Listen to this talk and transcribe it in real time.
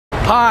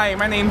Hi,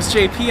 my name's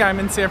JP, I'm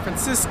in San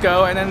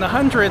Francisco, and in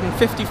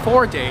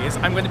 154 days,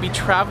 I'm going to be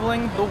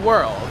traveling the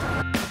world.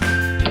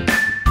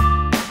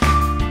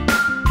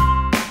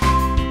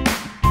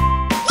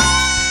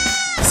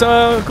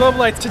 So,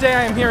 Globalites, today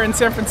I am here in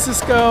San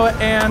Francisco,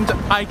 and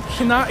I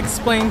cannot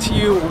explain to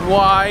you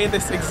why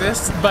this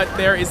exists, but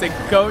there is a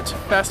goat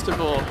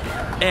festival,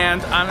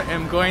 and I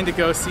am going to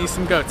go see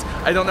some goats.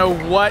 I don't know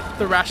what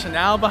the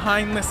rationale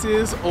behind this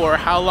is, or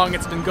how long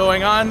it's been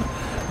going on,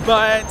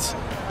 but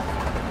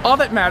all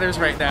that matters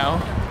right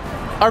now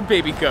are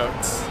baby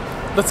goats.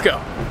 Let's go.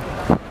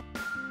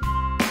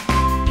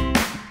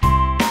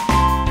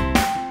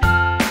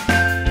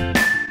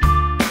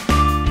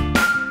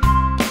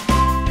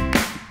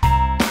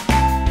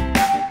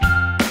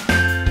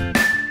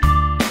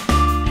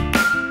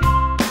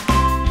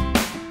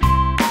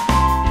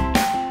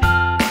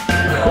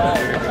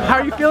 How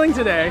are you feeling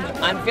today?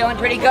 I'm feeling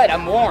pretty good.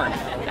 I'm warm.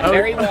 I'm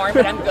very warm,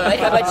 but I'm good.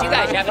 How about you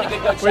guys? You having a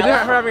good Coachella?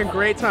 We're having a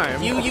great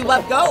time. You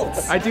love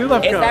goats. I do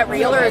love goats. Is that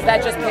real or is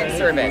that just pin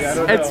service?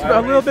 It's a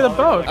little bit of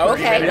both.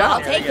 Okay, yeah. well,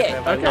 I'll take it.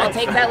 Okay. I'll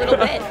take that little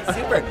bit.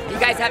 Super. You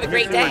guys have a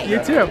great day.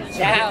 You too.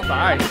 Ciao.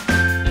 Bye.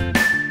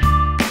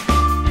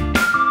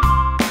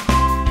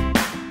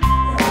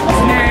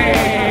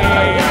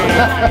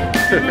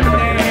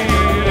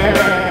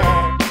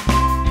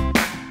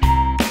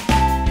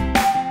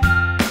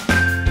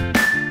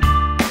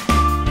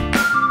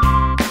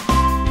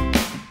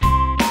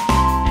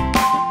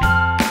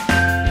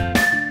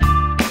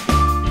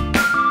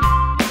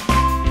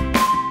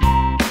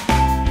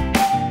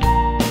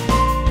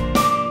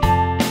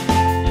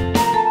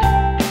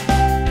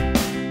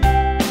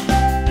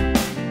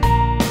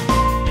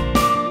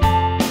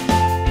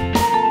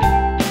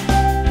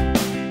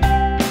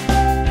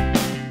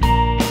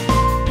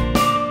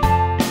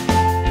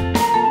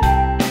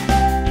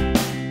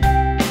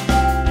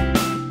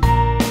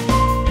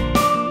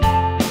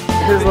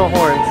 Here's the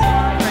horns.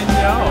 I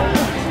know.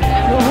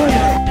 The horns.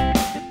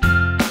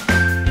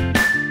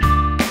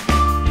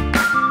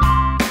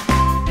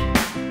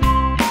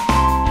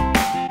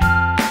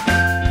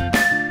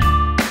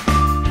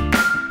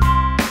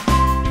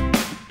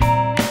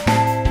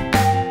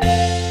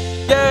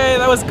 Yay,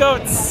 that was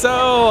goats.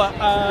 So,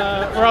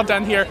 we're all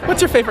done here.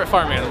 What's your favorite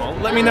farm animal?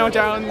 Let me know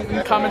down in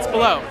the comments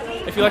below.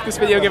 If you like this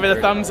video, give it a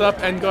thumbs up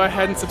and go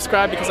ahead and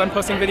subscribe because I'm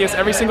posting videos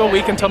every single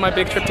week until my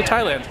big trip to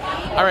Thailand.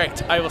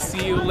 Alright, I will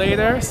see you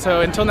later,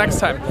 so until next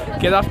time,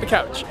 get off the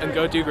couch and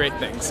go do great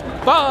things.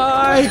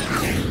 Bye!